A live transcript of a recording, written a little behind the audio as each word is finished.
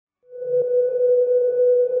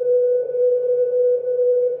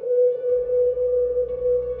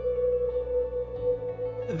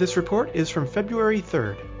This report is from February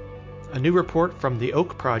 3rd. A new report from the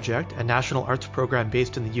Oak Project, a national arts program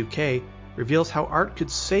based in the UK, reveals how art could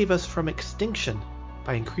save us from extinction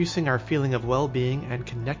by increasing our feeling of well-being and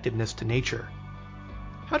connectedness to nature.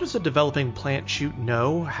 How does a developing plant shoot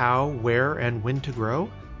know how, where, and when to grow?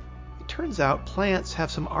 It turns out plants have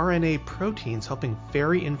some RNA proteins helping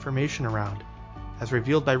ferry information around, as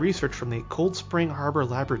revealed by research from the Cold Spring Harbor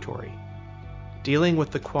Laboratory. Dealing with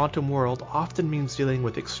the quantum world often means dealing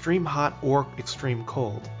with extreme hot or extreme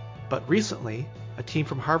cold. But recently, a team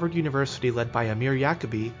from Harvard University led by Amir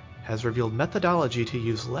Yacobi has revealed methodology to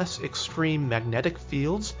use less extreme magnetic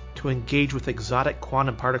fields to engage with exotic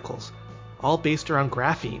quantum particles, all based around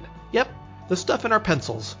graphene. Yep, the stuff in our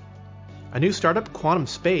pencils. A new startup, Quantum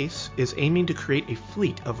Space, is aiming to create a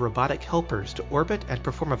fleet of robotic helpers to orbit and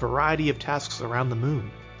perform a variety of tasks around the moon.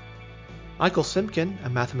 Michael Simkin, a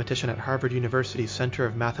mathematician at Harvard University's Center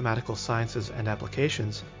of Mathematical Sciences and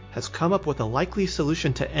Applications, has come up with a likely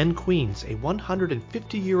solution to N Queens, a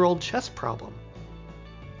 150-year-old chess problem.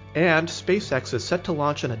 And SpaceX is set to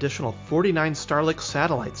launch an additional 49 Starlink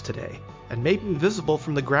satellites today, and may be visible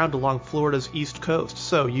from the ground along Florida's east coast,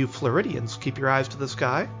 so you Floridians keep your eyes to the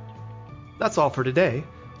sky. That's all for today.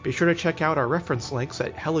 Be sure to check out our reference links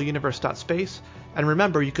at hellouniverse.space, and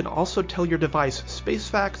remember you can also tell your device space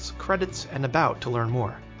facts, credits, and about to learn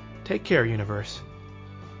more. Take care, Universe.